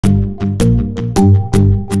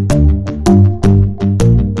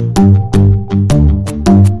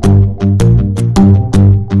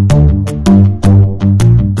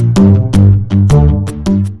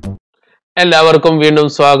എല്ലാവർക്കും വീണ്ടും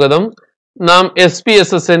സ്വാഗതം. നാം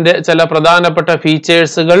SPSSന്റെ ചില പ്രധാനപ്പെട്ട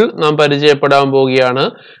ഫീച്ചേഴ്സുകൾ നാം പരിചയപ്പെടാൻ പോവുകയാണ്.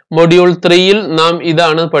 മൊഡ്യൂൾ 3ൽ നാം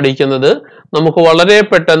ഇതാണ് പഠിക്കുന്നത്. നമുക്ക് വളരെ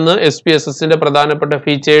പെട്ടെന്ന് SPSSന്റെ പ്രധാനപ്പെട്ട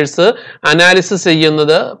ഫീച്ചേഴ്സ് അനാലിസിസ്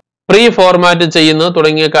ചെയ്യുന്നത്, പ്രീ ഫോർമാറ്റ് ചെയ്യുന്നത്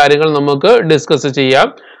തുടങ്ങിയ കാര്യങ്ങൾ നമുക്ക് ഡിസ്കസ് ചെയ്യാം.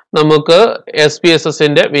 നമുക്ക്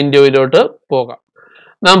SPSSന്റെ വിൻഡോയിലോട്ട് പോകാം.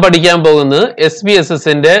 നാം പഠിക്കാൻ പോകുന്നത്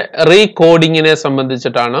SPSSന്റെ റീകോഡിങ്ങിനെ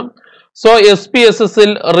സംബന്ധിച്ചിട്ടാണ്. സോ SPSSൽ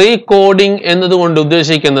റീകോഡിംഗ് എന്നതുകൊണ്ട്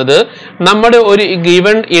ഉദ്ദേശിക്കുന്നത് നമ്മുടെ ഒരു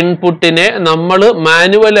ഗിവൺ ഇൻപുട്ടിനെ നമ്മൾ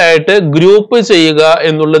മാനുവലായിട്ട് ഗ്രൂപ്പ് ചെയ്യുക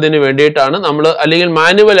എന്നുള്ളതിന് വേണ്ടിയിട്ടാണ്, അല്ലെങ്കിൽ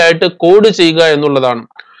മാനുവലായിട്ട് കോഡ് ചെയ്യുക എന്നുള്ളതാണ്.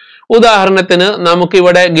 ഉദാഹരണത്തിന്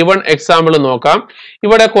നമുക്കിവിടെ ഗിവൺ എക്സാമ്പിൾ നോക്കാം.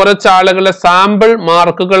 ഇവിടെ കുറച്ച് ആളുകളുടെ സാമ്പിൾ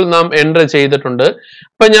മാർക്കുകൾ നാം എൻട്രി ചെയ്തിട്ടുണ്ട്.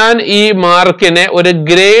 അപ്പൊ ഞാൻ ഈ മാർക്കിനെ ഒരു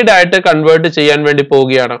ഗ്രേഡ് ആയിട്ട് കൺവേർട്ട് ചെയ്യാൻ വേണ്ടി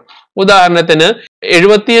പോവുകയാണ്. ഉദാഹരണത്തിന്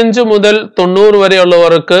 75 മുതൽ 90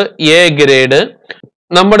 വരെയുള്ളവർക്ക് എ ഗ്രേഡ്,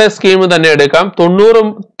 നമ്മുടെ സ്കീം തന്നെ എടുക്കാം.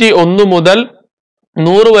 91 മുതൽ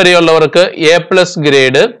 100 വരെയുള്ളവർക്ക് A+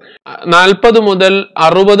 ഗ്രേഡ്, 40 മുതൽ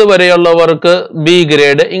 60 വരെയുള്ളവർക്ക് ബി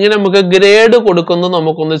ഗ്രേഡ്. ഇങ്ങനെ നമുക്ക് ഗ്രേഡ് കൊടുക്കുന്നത്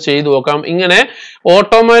നമുക്കൊന്ന് ചെയ്തു നോക്കാം. ഇങ്ങനെ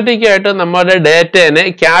ഓട്ടോമാറ്റിക് ആയിട്ട് നമ്മുടെ ഡേറ്റയെ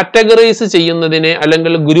കാറ്റഗറൈസ് ചെയ്യുന്നതിനെ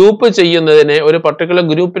അല്ലെങ്കിൽ ഗ്രൂപ്പ് ചെയ്യുന്നതിനെ ഒരു പർട്ടിക്കുലർ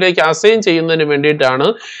ഗ്രൂപ്പിലേക്ക് അസൈൻ ചെയ്യുന്നതിന് വേണ്ടിയിട്ടാണ്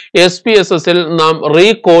SPSSൽ നാം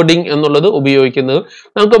റീകോഡിംഗ് എന്നുള്ളത് ഉപയോഗിക്കുന്നത്.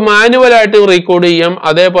 നമുക്ക് മാനുവലായിട്ട് റീകോഡ് ചെയ്യാം,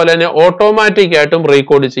 അതേപോലെ തന്നെ ഓട്ടോമാറ്റിക് ആയിട്ടും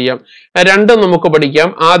റീകോഡ് ചെയ്യാം. രണ്ടും നമുക്ക്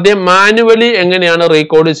പഠിക്കാം. ആദ്യം മാനുവലി എങ്ങനെയാണ്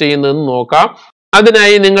റീകോഡ് ചെയ്യുന്നതെന്ന് നോക്കാം.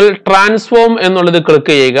 അതിനായി നിങ്ങൾ ട്രാൻസ്ഫോം എന്നുള്ളത്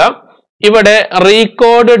ക്ലിക്ക് ചെയ്യുക. ഇവിടെ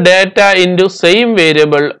Recode data into same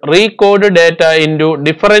variable, Recode data into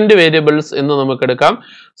different variables എന്ന് നമുക്ക് എടുക്കാം.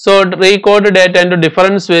 So Recode data into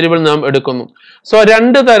difference variable നാം എടുക്കുന്നു. സോ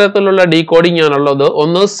രണ്ട് തരത്തിലുള്ള ഡീകോഡിംഗ് ആണുള്ളത്.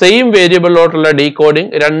 ഒന്ന് സെയിം വേരിയബിളിലോട്ടുള്ള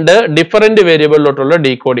ഡീകോഡിംഗ്, രണ്ട് ഡിഫറെന്റ് വേരിയബിളിലോട്ടുള്ള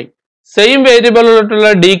ഡീകോഡിംഗ്. സെയിം വേരിയബിളിലോട്ടുള്ള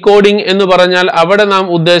ഡീകോഡിംഗ് എന്ന് പറഞ്ഞാൽ അവിടെ നാം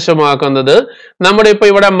ഉദ്ദേശമാക്കുന്നത്, നമ്മുടെ ഇപ്പൊ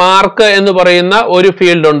ഇവിടെ മാർക്ക് എന്ന് പറയുന്ന ഒരു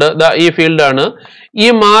ഫീൽഡ് ഉണ്ട്, ഈ ഫീൽഡാണ്. ഈ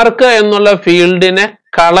മാർക്ക് എന്നുള്ള ഫീൽഡിനെ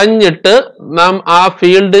കളഞ്ഞിട്ട് നാം ആ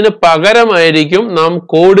ഫീൽഡിന് പകരമായിരിക്കും നാം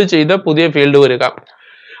കോഡ് ചെയ്ത പുതിയ ഫീൽഡ് വരിക.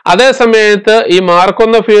 അതേ സമയത്ത് ഈ മാർക്ക്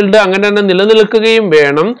എന്ന ഫീൽഡ് അങ്ങനെ തന്നെ നിലനിൽക്കുകയും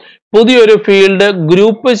വേണം. പുതിയൊരു ഫീൽഡ്,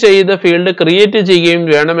 ഗ്രൂപ്പ് ചെയ്ത ഫീൽഡ് ക്രിയേറ്റ് ചെയ്യുകയും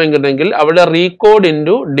വേണമെങ്കിൽ അവിടെ റീകോഡ്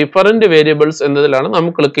ഇൻറ്റു ഡിഫറെന്റ് വേരിയബിൾസ് എന്നതിലാണ് നാം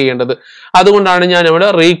ക്ലിക്ക് ചെയ്യേണ്ടത്. അതുകൊണ്ടാണ് ഞാൻ ഇവിടെ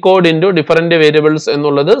റീകോഡ് ഇൻറ്റു ഡിഫറെന്റ് വേരിയബിൾസ്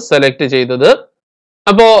എന്നുള്ളത് സെലക്ട് ചെയ്തത്.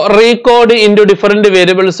 അപ്പോ റീകോഡ് ഇൻറ്റു ഡിഫറെന്റ്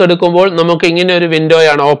വേരിയബിൾസ് എടുക്കുമ്പോൾ നമുക്ക് ഇങ്ങനെ ഒരു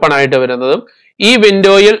വിൻഡോയാണ് ഓപ്പൺ ആയിട്ട് വരുന്നത്. ഈ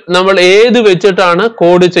വിൻഡോയിൽ നമ്മൾ ഏത് വെച്ചിട്ടാണ്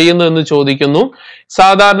കോഡ് ചെയ്യുന്നത് എന്ന് ചോദിക്കുന്നു.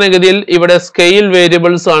 സാധാരണഗതിയിൽ ഇവിടെ സ്കെയിൽ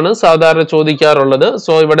വേരിയബിൾസ് ആണ് സാധാരണ ചോദിക്കാറുള്ളത്.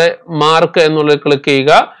 സോ ഇവിടെ മാർക്ക് എന്നുള്ളത് ക്ലിക്ക്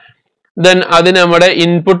ചെയ്യുക. ദെൻ അതിന് നമ്മുടെ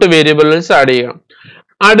ഇൻപുട്ട് വേരിയബിൾസ് ആഡ് ചെയ്യാം.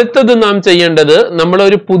 അടുത്തത് നാം ചെയ്യേണ്ടത്, നമ്മൾ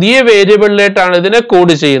ഒരു പുതിയ വേരിയബിളിലേക്കാണ് ഇതിനെ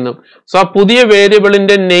കോഡ് ചെയ്യുന്നത്. സോ ആ പുതിയ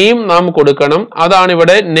വേരിയബിളിന്റെ നെയിം നാം കൊടുക്കണം. അതാണ്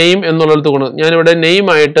ഇവിടെ നെയിം എന്നുള്ളത് കൊടുക്കുന്നത്. ഞാനിവിടെ നെയിം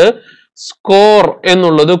ആയിട്ട് സ്കോർ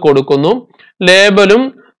എന്നുള്ളത് കൊടുക്കുന്നു. ലേബലും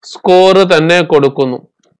സ്കോർ തന്നെ കൊടുക്കുന്നു.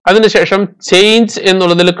 അതിനുശേഷം ചേഞ്ച്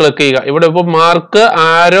എന്നുള്ളതിൽ ക്ലിക്ക് ചെയ്യുക. ഇവിടെ ഇപ്പോൾ മാർക്ക്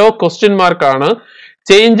ആരോ ക്വസ്റ്റ്യൻ മാർക്കാണ്.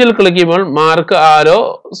 ചേഞ്ചിൽ ക്ലിക്ക് ചെയ്യുമ്പോൾ മാർക്ക് ആരോ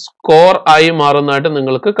സ്കോർ ആയി മാറുന്നതായിട്ട്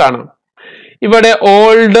നിങ്ങൾക്ക് കാണാം. ഇവിടെ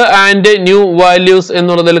ഓൾഡ് ആൻഡ് ന്യൂ വാല്യൂസ്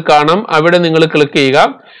എന്നുള്ളതിൽ കാണാം. അവിടെ നിങ്ങൾ ക്ലിക്ക് ചെയ്യുക.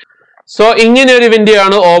 സോ ഇങ്ങനെ ഒരു വിൻഡോ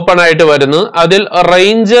ആണ് ഓപ്പൺ ആയിട്ട് വരുന്നത്. അതിൽ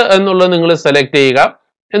റേഞ്ച് എന്നുള്ളത് നിങ്ങൾ സെലക്ട് ചെയ്യുക.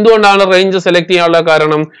 എന്തുകൊണ്ടാണ് റേഞ്ച് സെലക്ട് ചെയ്യാനുള്ള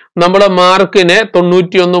കാരണം? നമ്മുടെ മാർക്കിനെ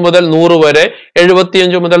 91 മുതൽ 100 വരെ,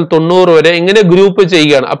 75 മുതൽ 90 വരെ ഇങ്ങനെ ഗ്രൂപ്പ്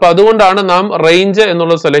ചെയ്യുകയാണ്. അപ്പൊ അതുകൊണ്ടാണ് നാം റേഞ്ച്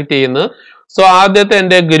എന്നുള്ളത് സെലക്ട് ചെയ്യുന്നത്. സോ ആദ്യത്തെ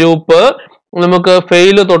എന്റെ ഗ്രൂപ്പ് നമുക്ക്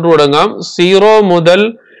ഫെയില് തൊട്ട് തുടങ്ങാം. 0 മുതൽ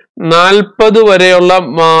 40 വരെയുള്ള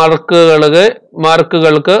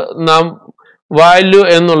മാർക്കുകൾക്ക് നാം വാല്യൂ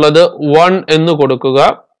എന്നുള്ളത് 1 എന്ന് കൊടുക്കുക.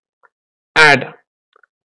 ആഡ്.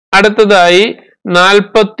 അടുത്തതായി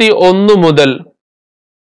 41 മുതൽ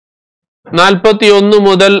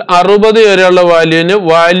 60 വരെയുള്ള വാല്യൂവിന്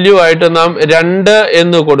വാല്യൂ ആയിട്ട് നാം 2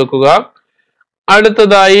 എന്ന് കൊടുക്കുക.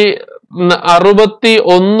 അടുത്തതായി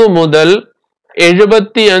 61 മുതൽ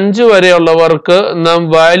 75 വരെയുള്ളവർക്ക് നാം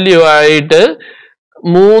വാല്യൂ ആയിട്ട്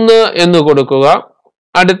 3 എന്ന് കൊടുക്കുക.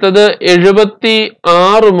 അടുത്തത്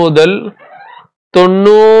 76 മുതൽ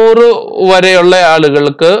 90 വരെയുള്ള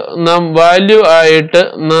ആളുകൾക്ക് നാം വാല്യൂ ആയിട്ട്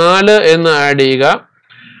 4 എന്ന് ആഡ് ചെയ്യുക.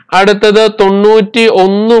 അടുത്തത്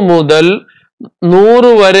 91 മുതൽ 100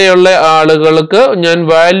 വരെയുള്ള ആളുകൾക്ക് ഞാൻ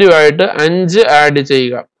വാല്യൂ ആയിട്ട് 5 ആഡ്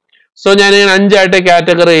ചെയ്യുക. സോ ഞാൻ 5 ആയിട്ട്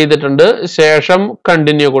കാറ്റഗറി ചെയ്തിട്ടുണ്ട്. ശേഷം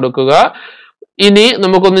കണ്ടിന്യൂ കൊടുക്കുക. ഇനി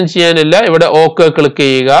നമുക്കൊന്നും ചെയ്യാനില്ല. ഇവിടെ ഓക്കെ ക്ലിക്ക്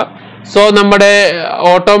ചെയ്യുക. സോ നമ്മുടെ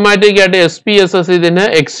ഓട്ടോമാറ്റിക് ആയിട്ട് SPSS ഇതിനെ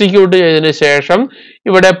എക്സിക്യൂട്ട് ചെയ്തതിന് ശേഷം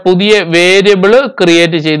ഇവിടെ പുതിയ വേരിയബിൾ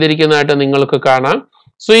ക്രിയേറ്റ് ചെയ്തിരിക്കുന്നതായിട്ട് നിങ്ങൾക്ക് കാണാം.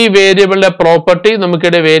 സോ ഈ വേരിയബിളിന്റെ പ്രോപ്പർട്ടി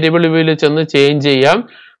നമുക്കിവിടെ വേരിയബിൾ വ്യൂവിൽ ചെന്ന് ചേഞ്ച് ചെയ്യാം.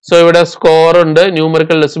 സോ ഇവിടെ സ്കോർ ഉണ്ട്,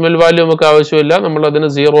 ന്യൂമറിക്കൽ ഡെസിമൽ വാല്യൂ നമുക്ക് ആവശ്യമില്ല, നമ്മൾ അതിന്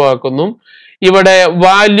 0 ആക്കുന്നു. ഇവിടെ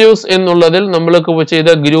വാല്യൂസ് എന്നുള്ളതിൽ നമ്മൾക്ക് ചെയ്ത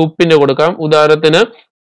ഗ്രൂപ്പിന്റെ കൊടുക്കാം. ഉദാഹരണത്തിന്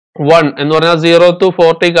 1 എന്ന് പറഞ്ഞാൽ 0 to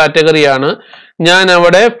 40 കാറ്റഗറിയാണ്. ഞാൻ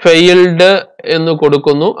അവിടെ ഫെയിൽഡ് എന്ന്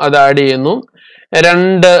കൊടുക്കുന്നു, അത് ആഡ് ചെയ്യുന്നു.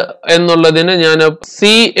 2 എന്നുള്ളതിന് ഞാൻ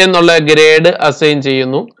സി എന്നുള്ള ഗ്രേഡ് അസൈൻ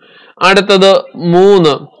ചെയ്യുന്നു. അടുത്തത്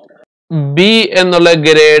 3 ബി എന്നുള്ള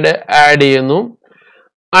ഗ്രേഡ് ആഡ് ചെയ്യുന്നു.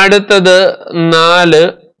 അടുത്തത് 4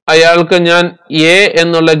 അയാൾക്ക് ഞാൻ എ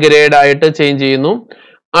എന്നുള്ള ഗ്രേഡ് ആയിട്ട് ചേഞ്ച് ചെയ്യുന്നു.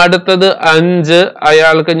 അടുത്തത് 5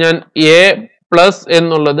 അയാൾക്ക് ഞാൻ എ പ്ലസ്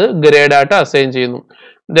എന്നുള്ളത് ഗ്രേഡ് ആയിട്ട് അസൈൻ ചെയ്യുന്നു.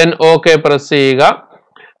 ദെൻ ഓക്കെ പ്രസ് ചെയ്യുക.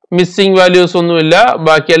 മിസ്സിംഗ് വാല്യൂസ് ഒന്നുമില്ല,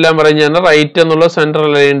 ബാക്കിയെല്ലാം പറഞ്ഞ് തന്നെ റൈറ്റ് എന്നുള്ള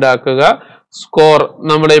സെൻട്രൽ അലൈൻഡ് ആക്കുക. സ്കോർ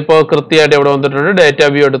നമ്മുടെ ഇപ്പോൾ കൃത്യമായിട്ട് ഇവിടെ വന്നിട്ടുണ്ട്. ഡേറ്റ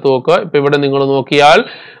വ്യൂ എടുത്ത് നോക്കുക. ഇപ്പൊ ഇവിടെ നിങ്ങൾ നോക്കിയാൽ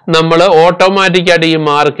നമ്മൾ ഓട്ടോമാറ്റിക്കായിട്ട് ഈ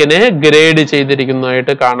മാർക്കിനെ ഗ്രേഡ്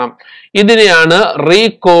ചെയ്തിരിക്കുന്നതായിട്ട് കാണാം. ഇതിനെയാണ്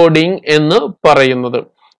റീകോഡിംഗ് എന്ന് പറയുന്നത്.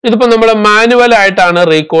 ഇതിപ്പോ നമ്മൾ മാനുവൽ ആയിട്ടാണ്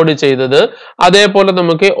റീകോഡ് ചെയ്തത്. അതേപോലെ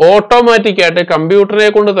നമുക്ക് ഓട്ടോമാറ്റിക് ആയിട്ട് കമ്പ്യൂട്ടറിനെ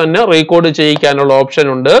കൊണ്ട് തന്നെ റീകോഡ് ചെയ്യിക്കാനുള്ള ഓപ്ഷൻ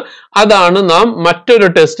ഉണ്ട്. അതാണ് നാം മറ്റൊരു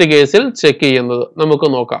ടെസ്റ്റ് കേസിൽ ചെക്ക് ചെയ്യുന്നത്. നമുക്ക്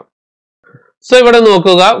നോക്കാം. സോ ഇവിടെ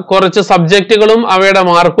നോക്കുക, കുറച്ച് സബ്ജക്റ്റുകളും അവയുടെ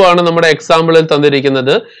മാർക്കുമാണ് നമ്മുടെ എക്സാമ്പിളിൽ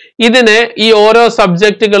തന്നിരിക്കുന്നത്. ഇതിനെ ഈ ഓരോ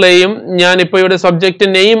സബ്ജക്റ്റുകളെയും ഞാൻ ഇപ്പൊ ഇവിടെ സബ്ജക്റ്റ്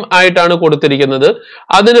നെയിം ആയിട്ടാണ് കൊടുത്തിരിക്കുന്നത്.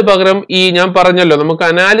 അതിന് പകരം ഈ ഞാൻ പറഞ്ഞല്ലോ, നമുക്ക്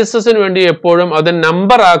അനാലിസിസിന് വേണ്ടി എപ്പോഴും അത്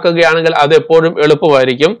നമ്പർ ആക്കുകയാണെങ്കിൽ അത് എപ്പോഴും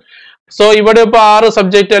എളുപ്പമായിരിക്കും. സോ ഇവിടെ ഇപ്പൊ 6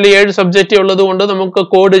 സബ്ജക്റ്റ് അല്ലെങ്കിൽ 7 സബ്ജക്റ്റ് ഉള്ളത് കൊണ്ട് നമുക്ക്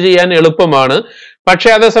കോഡ് ചെയ്യാൻ എളുപ്പമാണ്. പക്ഷെ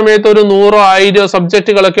അതേ സമയത്ത് ഒരു 100 1000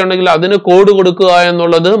 സബ്ജക്റ്റുകളൊക്കെ ഉണ്ടെങ്കിൽ അതിന് കോഡ് കൊടുക്കുക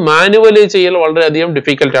എന്നുള്ളത് മാനുവലി ചെയ്യൽ വളരെയധികം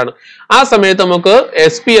ഡിഫിക്കൽട്ട് ആണ്. ആ സമയത്ത് നമുക്ക്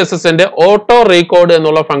SPSSന്റെ ഓട്ടോ റീകോഡ്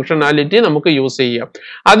എന്നുള്ള ഫംഗ്ഷനാലിറ്റി നമുക്ക് യൂസ് ചെയ്യാം.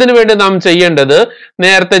 അതിനുവേണ്ടി നാം ചെയ്യേണ്ടത്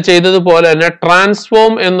നേരത്തെ ചെയ്തതുപോലെ തന്നെ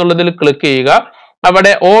ട്രാൻസ്ഫോം എന്നുള്ളതിൽ ക്ലിക്ക് ചെയ്യുക.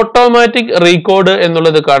 അവിടെ ഓട്ടോമാറ്റിക് റീകോഡ്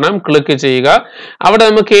എന്നുള്ളത് കാണാം, ക്ലിക്ക് ചെയ്യുക. അവിടെ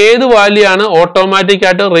നമുക്ക് ഏത് വാല്യൂ ആണ് ഓട്ടോമാറ്റിക്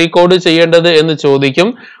ആയിട്ട് റീകോഡ് ചെയ്യേണ്ടത് എന്ന് ചോദിക്കും.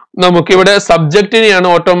 നമുക്കിവിടെ സബ്ജക്റ്റിനെയാണ്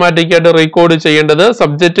ഓട്ടോമാറ്റിക് ആയിട്ട് റീകോഡ് ചെയ്യേണ്ടത്.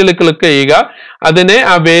 സബ്ജക്റ്റിൽ ക്ലിക്ക് ചെയ്യുക, അതിനെ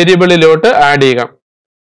ആ വേരിയബിളിലോട്ട് ആഡ് ചെയ്യുക.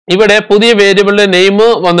 ഇവിടെ പുതിയ വേരിയബിളിന്റെ നെയിം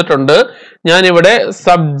വന്നിട്ടുണ്ട്. ഞാൻ ഇവിടെ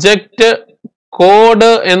സബ്ജക്റ്റ്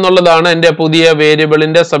കോഡ് എന്നുള്ളതാണ് എൻ്റെ പുതിയ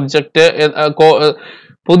വേരിയബിളിന്റെ സബ്ജക്റ്റ്,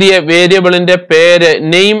 പുതിയ വേരിയബിളിന്റെ പേര്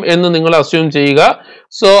നെയിം എന്ന് നിങ്ങൾ അസ്യൂം ചെയ്യുക.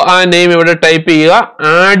 സോ ആ നെയിം ഇവിടെ ടൈപ്പ് ചെയ്യുക,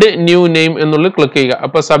 ആഡ് ന്യൂ നെയിം എന്നുള്ളത് ക്ലിക്ക് ചെയ്യുക.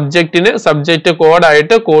 അപ്പൊ സബ്ജക്റ്റിന് സബ്ജക്റ്റ്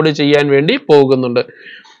കോഡായിട്ട് കോഡ് ചെയ്യാൻ വേണ്ടി പോകുന്നുണ്ട്.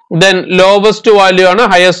 ദെൻ ലോവസ്റ്റ് വാല്യൂ ആണ്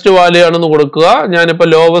ഹയസ്റ്റ് വാല്യൂ ആണെന്ന് കൊടുക്കുക. ഞാനിപ്പോ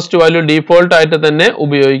ലോവസ്റ്റ് വാല്യൂ ഡീഫോൾട്ട് ആയിട്ട് തന്നെ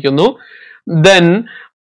ഉപയോഗിക്കുന്നു. ദെൻ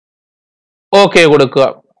ഓക്കെ കൊടുക്കുക.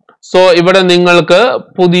 സോ ഇവിടെ നിങ്ങൾക്ക്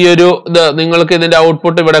പുതിയൊരു നിങ്ങൾക്ക് ഇതിന്റെ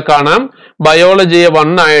ഔട്ട്പുട്ട് ഇവിടെ കാണാം. ബയോളജിയെ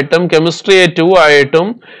 1 ആയിട്ടും കെമിസ്ട്രിയെ 2 ആയിട്ടും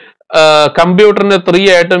കമ്പ്യൂട്ടറിനെ 3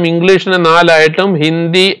 ആയിട്ടും ഇംഗ്ലീഷിനെ 4 ആയിട്ടും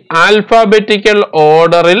ഹിന്ദി ആൽഫാബറ്റിക്കൽ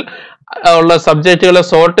ഓർഡറിൽ ഉള്ള സബ്ജക്റ്റുകളെ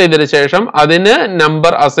സോർട്ട് ചെയ്തതിനു ശേഷം അതിന്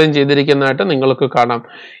നമ്പർ അസൈൻ ചെയ്തിരിക്കുന്നതായിട്ട് നിങ്ങൾക്ക് കാണാം.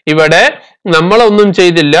 ഇവിടെ നമ്മളൊന്നും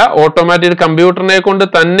ചെയ്തില്ല, ഓട്ടോമാറ്റിക് കമ്പ്യൂട്ടറിനെ കൊണ്ട്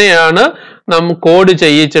തന്നെയാണ് നാം കോഡ്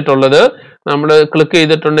ചെയ്യിച്ചിട്ടുള്ളത്. നമ്മൾ ക്ലിക്ക്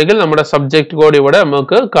ചെയ്തിട്ടുണ്ടെങ്കിൽ നമ്മുടെ സബ്ജക്ട് കോഡ് ഇവിടെ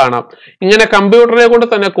നമുക്ക് കാണാം. ഇങ്ങനെ കമ്പ്യൂട്ടറിനെ കൊണ്ട്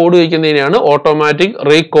തന്നെ കോഡ് ചെയ്യിക്കുന്നതിനെയാണ് ഓട്ടോമാറ്റിക്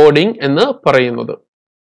റീകോഡിംഗ് എന്ന് പറയുന്നത്.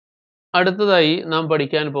 അടുത്തതായി നാം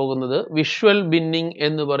പഠിക്കാൻ പോകുന്നത് വിഷ്വൽ ബിന്നിംഗ്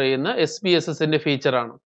എന്ന് പറയുന്ന SPSSന്റെ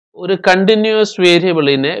ഫീച്ചറാണ്. ഒരു കണ്ടിന്യൂസ്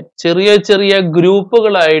വേരിയബിളിനെ ചെറിയ ചെറിയ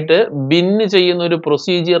ഗ്രൂപ്പുകളായിട്ട് ബിന്ന് ചെയ്യുന്ന ഒരു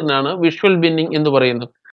പ്രൊസീജിയറിനാണ് വിഷ്വൽ ബിന്നിംഗ് എന്ന് പറയുന്നത്.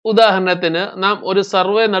 ഉദാഹരണത്തിന് നാം ഒരു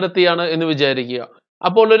സർവേ നടത്തിയാണ് എന്ന് വിചാരിക്കുക.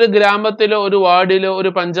 അപ്പോൾ ഒരു ഗ്രാമത്തിലോ ഒരു വാർഡിലോ ഒരു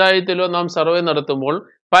പഞ്ചായത്തിലോ നാം സർവേ നടത്തുമ്പോൾ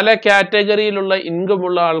പല കാറ്റഗറിയിലുള്ള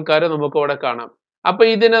ഇൻകമുള്ള ആൾക്കാരെ നമുക്ക് അവിടെ കാണാം. അപ്പൊ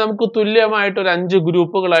ഇതിനെ നമുക്ക് തുല്യമായിട്ട് ഒരു 5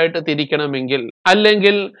 ഗ്രൂപ്പുകളായിട്ട് തിരിക്കണമെങ്കിൽ,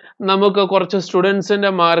 അല്ലെങ്കിൽ നമുക്ക് കുറച്ച് സ്റ്റുഡൻസിന്റെ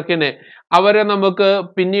മാർക്കിനെ അവരെ നമുക്ക്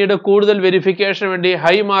പിന്നീട് കൂടുതൽ വെരിഫിക്കേഷൻ വേണ്ടി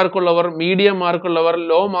ഹൈ മാർക്കുള്ളവർ, മീഡിയം മാർക്കുള്ളവർ,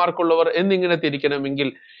 ലോ മാർക്കുള്ളവർ എന്നിങ്ങനെ തിരിക്കണമെങ്കിൽ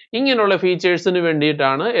ഇങ്ങനെയുള്ള ഫീച്ചേഴ്സിന്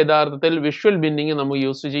വേണ്ടിയിട്ടാണ് യഥാർത്ഥത്തിൽ വിഷ്വൽ ബിന്നിങ് നമ്മൾ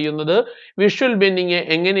യൂസ് ചെയ്യുന്നത്. വിഷ്വൽ ബിന്നിങ്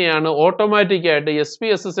എങ്ങനെയാണ് ഓട്ടോമാറ്റിക് ആയിട്ട്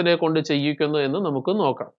SPSSനെ കൊണ്ട് ചെയ്യിക്കുന്നത് എന്ന് നമുക്ക്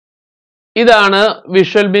നോക്കാം. ഇതാണ്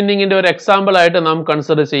വിഷ്വൽ ബിന്നിങ്ങിന്റെ ഒരു എക്സാമ്പിൾ ആയിട്ട് നാം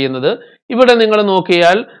കൺസിഡർ ചെയ്യുന്നത്. ഇവിടെ നിങ്ങൾ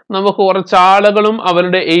നോക്കിയാൽ നമുക്ക് കുറച്ച് ആളുകളും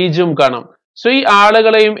അവരുടെ ഏജും കാണാം. സോ ഈ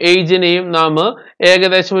ആളുകളെയും ഏജിനെയും നാം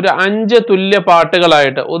ഏകദേശം ഒരു 5 തുല്യ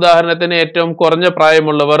പാട്ടുകളായിട്ട്, ഉദാഹരണത്തിന് ഏറ്റവും കുറഞ്ഞ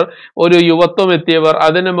പ്രായമുള്ളവർ, ഒരു യുവത്വം എത്തിയവർ,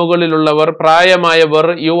 അതിന് മുകളിലുള്ളവർ, പ്രായമായവർ,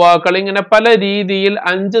 യുവാക്കൾ, ഇങ്ങനെ പല രീതിയിൽ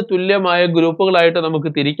 5 തുല്യമായ ഗ്രൂപ്പുകളായിട്ട്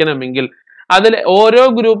നമുക്ക് തിരിക്കണമെങ്കിൽ അതിൽ ഓരോ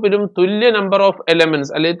ഗ്രൂപ്പിലും തുല്യ നമ്പർ ഓഫ്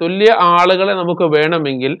എലമെന്റ്സ് അല്ലെങ്കിൽ തുല്യ ആളുകളെ നമുക്ക്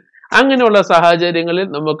വേണമെങ്കിൽ അങ്ങനെയുള്ള സാഹചര്യങ്ങളിൽ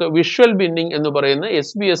നമുക്ക് വിഷ്വൽ ബിന്നിംഗ് എന്ന് പറയുന്ന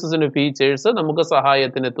SPSSന്റെ ഫീച്ചേഴ്സ് നമുക്ക്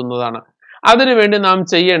സഹായത്തിനെത്തുന്നതാണ്. അതിനുവേണ്ടി നാം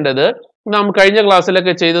ചെയ്യേണ്ടത്, നാം കഴിഞ്ഞ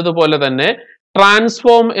ക്ലാസ്സിലൊക്കെ ചെയ്തതുപോലെ തന്നെ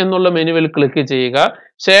ട്രാൻസ്ഫോം എന്നുള്ള മെനുവിൽ ക്ലിക്ക് ചെയ്യുക.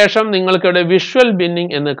 ശേഷം നിങ്ങൾക്ക് ഇവിടെ വിഷ്വൽ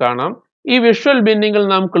ബിന്നിംഗ് എന്ന് കാണാം. ഈ വിഷ്വൽ ബിന്നിങ്ങിൽ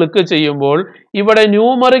നാം ക്ലിക്ക് ചെയ്യുമ്പോൾ ഇവിടെ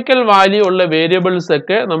ന്യൂമറിക്കൽ വാല്യൂ ഉള്ള വേരിയബിൾസ്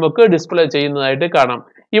ഒക്കെ നമുക്ക് ഡിസ്പ്ലേ ചെയ്യുന്നതായിട്ട് കാണാം.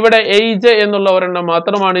 ഇവിടെ ഏജ് എന്നുള്ള ഒരെണ്ണം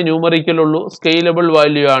മാത്രമാണ് ന്യൂമറിക്കൽ ഉള്ളൂ, സ്കെയിലബിൾ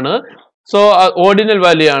വാല്യൂ ആണ്, സോ ഓർഡിനൽ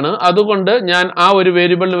വാല്യൂ ആണ്. അതുകൊണ്ട് ഞാൻ ആ ഒരു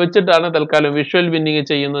വേരിയബിളിൽ വെച്ചിട്ടാണ് തൽക്കാലം വിഷ്വൽ ബിന്നിങ്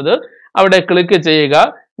ചെയ്യുന്നത്. അവിടെ ക്ലിക്ക് ചെയ്യുക,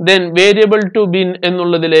 ദെൻ വേരിയബിൾ ടു ബിൻ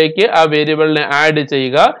എന്നുള്ളതിലേക്ക് ആ വേരിയബിളിനെ ആഡ്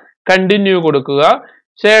ചെയ്യുക, കണ്ടിന്യൂ കൊടുക്കുക.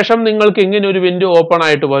 ശേഷം നിങ്ങൾക്ക് ഇങ്ങനെ ഒരു വിൻഡോ ഓപ്പൺ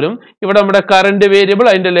ആയിട്ട് വരും. ഇവിടെ നമ്മുടെ കറന്റ് വേരിയബിൾ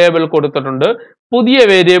അതിന്റെ ലേബൽ കൊടുത്തിട്ടുണ്ട്. പുതിയ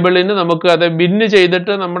വേരിയബിളിന് നമുക്ക് അത് ബിന്ന്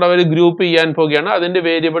ചെയ്തിട്ട് നമ്മുടെ ഒരു ഗ്രൂപ്പ് ചെയ്യാൻ പോവുകയാണ്. അതിന്റെ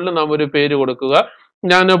വേരിയബിളിന് നാം ഒരു പേര് കൊടുക്കുക.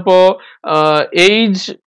 ഞാനിപ്പോ ഏജ്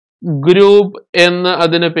ഗ്രൂപ്പ് എന്ന്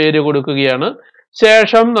അതിന് പേര് കൊടുക്കുകയാണ്.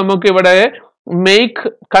 ശേഷം നമുക്കിവിടെ മേക്ക്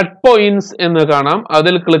കട്ട് പോയിന്റ്സ് എന്ന് കാണാം,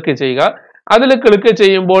 അതിൽ ക്ലിക്ക് ചെയ്യുക. അതിൽ ക്ലിക്ക്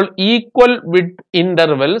ചെയ്യുമ്പോൾ equal with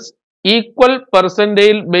intervals, equal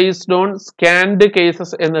percentage based on scanned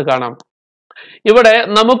cases എന്ന് കാണാം. ഇവിടെ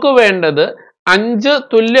നമുക്ക് വേണ്ടത് 5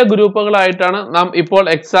 തുല്യ ഗ്രൂപ്പുകളായിട്ടാണ് നാം ഇപ്പോൾ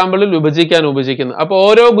എക്സാമ്പിളിൽ വിഭജിക്കാൻ ഉപയോഗിക്കുന്നത്. അപ്പോൾ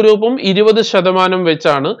ഓരോ ഗ്രൂപ്പും 20%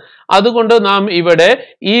 വെച്ചാണ്. അതുകൊണ്ട് നാം ഇവിടെ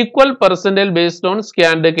equal percentage based on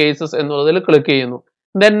scanned cases എന്നുള്ളതിൽ ക്ലിക്ക് ചെയ്യുന്നു.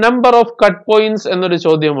 Then number off cut points എന്നൊരു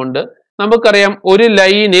ചോദ്യമുണ്ട്. നമുക്കറിയാം ഒരു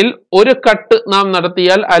ലൈനിൽ ഒരു കട്ട് നാം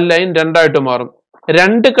നടത്തിയാൽ ആ ലൈൻ 2 ആയിട്ട് മാറും,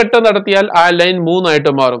 2 കട്ട് നടത്തിയാൽ ആ ലൈൻ 3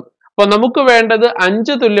 ആയിട്ട് മാറും. അപ്പൊ നമുക്ക് വേണ്ടത്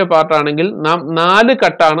 5 തുല്യ പാർട്ടാണെങ്കിൽ നാം 4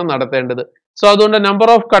 കട്ടാണ് നടത്തേണ്ടത്. സോ അതുകൊണ്ട് നമ്പർ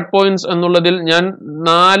ഓഫ് കട്ട് പോയിന്റ്സ് എന്നുള്ളതിൽ ഞാൻ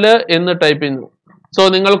 4 എന്ന് ടൈപ്പ് ചെയ്യുന്നു. സോ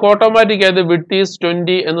നിങ്ങൾക്ക് ഓട്ടോമാറ്റിക് ആയത് വിഡ്ത് ഈസ്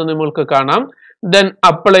 20 എന്ന് നിങ്ങൾക്ക് കാണാം. ദെൻ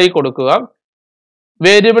അപ്ലൈ കൊടുക്കുക.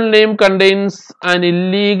 Variable name contains an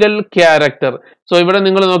illegal character. So ഇവിടെ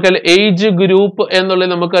നിങ്ങൾ നോക്കിയാൽ ഏജ് ഗ്രൂപ്പ്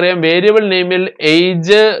എന്നുള്ളത് നമുക്കറിയാം, വേരിയബിൾ നെയിമിൽ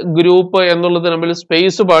ഏജ് ഗ്രൂപ്പ് എന്നുള്ളത് നമ്മൾ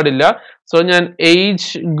സ്പേസ് പാടില്ല. സോ ഞാൻ ഏജ്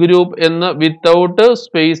ഗ്രൂപ്പ് എന്ന് വിത്തൗട്ട്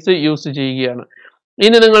സ്പേസ് യൂസ് ചെയ്യുകയാണ്.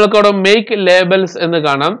 ഇനി നിങ്ങൾക്ക് അവിടെ മേക്ക് ലേബൽസ് എന്ന്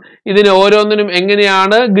കാണാം. ഇതിന് ഓരോന്നിനും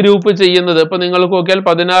എങ്ങനെയാണ് ഗ്രൂപ്പ് ചെയ്യുന്നത്. ഇപ്പൊ നിങ്ങൾക്ക് നോക്കിയാൽ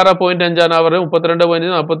 16.5 ആണ് അവർ,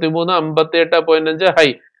 32.43, 58.5 ഹൈ.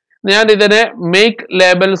 ഞാൻ ഇതിനെ മേക്ക്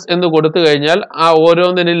ലേബൽസ് എന്ന് കൊടുത്തു കഴിഞ്ഞാൽ ആ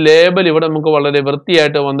ഓരോന്നിനും ലേബൽ ഇവിടെ നമുക്ക് വളരെ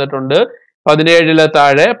വൃത്തിയായിട്ട് വന്നിട്ടുണ്ട്. 17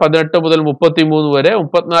 താഴെ 18 മുതൽ 33 വരെ,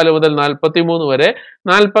 34 മുതൽ 43 വരെ,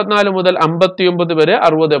 44 മുതൽ 59 വരെ,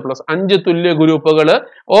 60+, 5 തുല്യ ഗ്രൂപ്പുകൾ.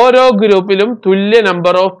 ഓരോ ഗ്രൂപ്പിലും തുല്യ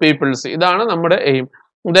നമ്പർ ഓഫ് പീപ്പിൾസ്. ഇതാണ് നമ്മുടെ എയിം.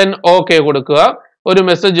 ദെൻ ഓക്കെ കൊടുക്കുക. ഒരു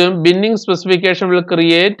മെസ്സേജും binning specification will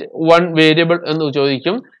create 1 variable എന്ന്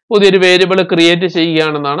ചോദിക്കും. പുതിയൊരു വേരിയബിൾ ക്രിയേറ്റ്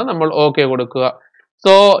ചെയ്യുകയാണെന്നാണ് നമ്മൾ ഓക്കെ കൊടുക്കുക.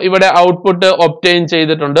 സോ ഇവിടെ ഔട്ട്പുട്ട് ഒബ്റ്റെയിൻ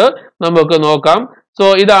ചെയ്തിട്ടുണ്ട്, നമുക്ക് നോക്കാം. സോ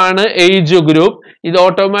ഇതാണ് ഏജ് ഗ്രൂപ്പ്. ഇത്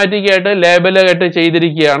ഓട്ടോമാറ്റിക് ആയിട്ട് ലേബൽ ആയിട്ട്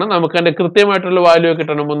ചെയ്തിരിക്കുകയാണ്. നമുക്ക് അതിന്റെ കൃത്യമായിട്ടുള്ള വാല്യൂ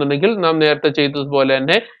കിട്ടണമെന്നുണ്ടെങ്കിൽ നാം നേരത്തെ ചെയ്തതുപോലെ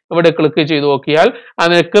തന്നെ ഇവിടെ ക്ലിക്ക് ചെയ്ത് നോക്കിയാൽ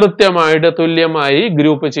അതിനെ കൃത്യമായിട്ട് തുല്യമായി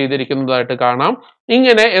ഗ്രൂപ്പ് ചെയ്തിരിക്കുന്നതായിട്ട് കാണാം.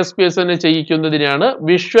 ഇങ്ങനെ SPSS ചെയ്യിക്കുന്നതിനാണ്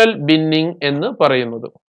വിഷ്വൽ ബിന്നിങ് എന്ന് പറയുന്നത്.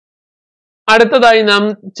 അടുത്തതായി നാം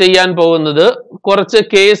ചെയ്യാൻ പോകുന്നത് കുറച്ച്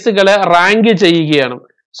കേസുകളെ റാങ്ക് ചെയ്യുകയാണ്.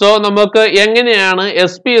 സോ നമുക്ക് എങ്ങനെയാണ്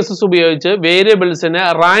SPSS ഉപയോഗിച്ച് വേരിയബിൾസിനെ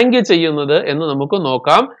റാങ്ക് ചെയ്യുന്നത് എന്ന് നമുക്ക്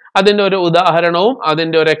നോക്കാം. അതിന്റെ ഒരു ഉദാഹരണവും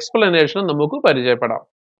അതിന്റെ ഒരു എക്സ്പ്ലനേഷനും നമുക്ക് പരിചയപ്പെടാം.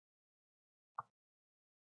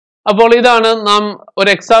 അപ്പോൾ ഇതാണ് നാം ഒരു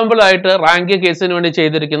എക്സാമ്പിൾ ആയിട്ട് റാങ്ക് കേസിന് വേണ്ടി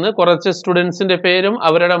ചെയ്തിരിക്കുന്നത്. കുറച്ച് സ്റ്റുഡൻസിന്റെ പേരും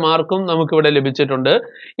അവരുടെ മാർക്കും നമുക്ക് ഇവിടെ ലഭിച്ചിട്ടുണ്ട്.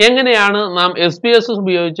 എങ്ങനെയാണ് നാം SPSS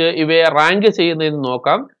ഉപയോഗിച്ച് ഇവയെ റാങ്ക് ചെയ്യുന്നതെന്ന്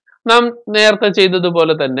നോക്കാം. നാം നേരത്തെ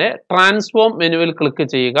ചെയ്തതുപോലെ തന്നെ ട്രാൻസ്ഫോം മെനുവിൽ ക്ലിക്ക്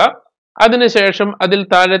ചെയ്യുക. അതിനുശേഷം അതിൽ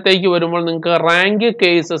താഴത്തേക്ക് വരുമ്പോൾ നിങ്ങൾക്ക് റാങ്ക്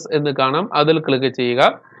കേസസ് എന്ന് കാണാം, അതിൽ ക്ലിക്ക് ചെയ്യുക.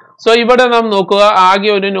 സോ ഇവിടെ നാം നോക്കുക, ആകെ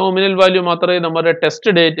ഒരു നോമിനൽ വാല്യൂ മാത്രമേ നമ്മുടെ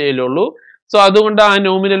ടെസ്റ്റ് ഡേറ്റയിലുള്ളൂ. സോ അതുകൊണ്ട് ആ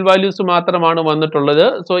നോമിനൽ വാല്യൂസ് മാത്രമാണ് വന്നിട്ടുള്ളത്.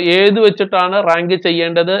 സോ ഏത് വെച്ചിട്ടാണ് റാങ്ക്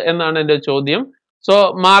ചെയ്യേണ്ടത് എന്നാണ് എൻ്റെ ചോദ്യം. സോ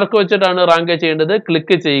മാർക്ക് വെച്ചിട്ടാണ് റാങ്ക് ചെയ്യേണ്ടത്.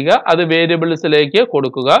 ക്ലിക്ക് ചെയ്യുക, അത് വേരിയബിൾസിലേക്ക്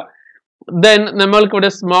കൊടുക്കുക. ദെൻ നമ്മൾക്ക്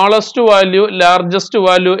ഇവിടെ smallest value, largest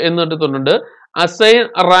value എന്നിട്ടുണ്ട്. Assign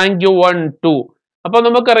rank 1, 2. അപ്പൊ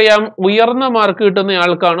നമുക്കറിയാം ഉയർന്ന മാർക്ക് കിട്ടുന്ന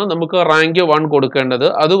ആൾക്കാണ് നമുക്ക് റാങ്ക് 1 കൊടുക്കേണ്ടത്.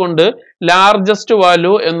 അതുകൊണ്ട് ലാർജസ്റ്റ്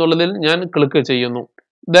വാല്യൂ എന്നുള്ളതിൽ ഞാൻ ക്ലിക്ക് ചെയ്യുന്നു.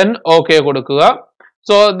 ദെൻ ഓക്കെ കൊടുക്കുക.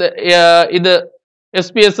 സോ ഇത്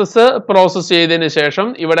SPSS പ്രോസസ് ചെയ്തതിന് ശേഷം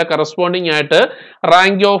ഇവിടെ കറസ്പോണ്ടിങ് ആയിട്ട്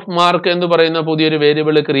റാങ്ക് ഓഫ് മാർക്ക് എന്ന് പറയുന്ന പുതിയൊരു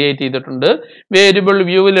വേരിയബിൾ ക്രിയേറ്റ് ചെയ്തിട്ടുണ്ട്. വേരിയബിൾ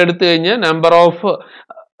വ്യൂവിൽ എടുത്തു കഴിഞ്ഞ് നമ്പർ ഓഫ്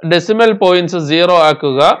ഡെസിമൽ പോയിന്റ്സ് 0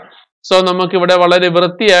 ആക്കുക. സോ നമുക്കിവിടെ വളരെ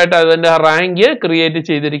വൃത്തിയായിട്ട് അതിന്റെ റാങ്ക് ക്രിയേറ്റ്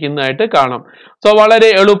ചെയ്തിരിക്കുന്നതായിട്ട് കാണാം. സോ വളരെ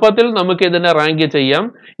എളുപ്പത്തിൽ നമുക്ക് ഇതിനെ റാങ്ക് ചെയ്യാം.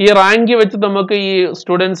 ഈ റാങ്ക് വെച്ച് നമുക്ക് ഈ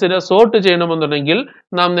സ്റ്റുഡൻസിനെ സോർട്ട് ചെയ്യണമെന്നുണ്ടെങ്കിൽ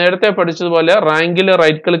നാം നേരത്തെ പഠിച്ചതുപോലെ റാങ്കിൽ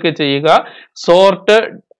റൈറ്റ് ക്ലിക്ക് ചെയ്യുക, സോർട്ട്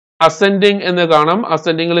അസെൻഡിങ് എന്ന് കാണാം,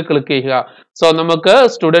 അസെൻഡിങ്ങിൽ ക്ലിക്ക് ചെയ്യുക. സോ നമുക്ക്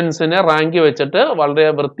സ്റ്റുഡൻസിനെ റാങ്ക് വെച്ചിട്ട് വളരെ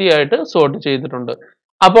വൃത്തിയായിട്ട് സോർട്ട് ചെയ്തിട്ടുണ്ട്.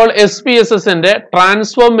 അപ്പോൾ SPSSന്റെ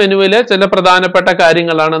ട്രാൻസ്ഫോം മെനുവിലെ ചില പ്രധാനപ്പെട്ട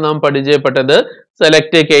കാര്യങ്ങളാണ് നാം പരിചയപ്പെട്ടത്.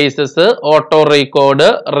 Select cases, auto Recode,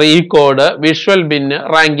 Recode, visual bin,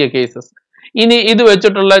 rank cases. ഇനി ഇത്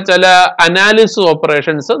വെച്ചിട്ടുള്ള ചില അനാലിസിസ്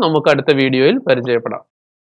ഓപ്പറേഷൻസ് നമുക്ക് അടുത്ത വീഡിയോയിൽ പരിചയപ്പെടാം.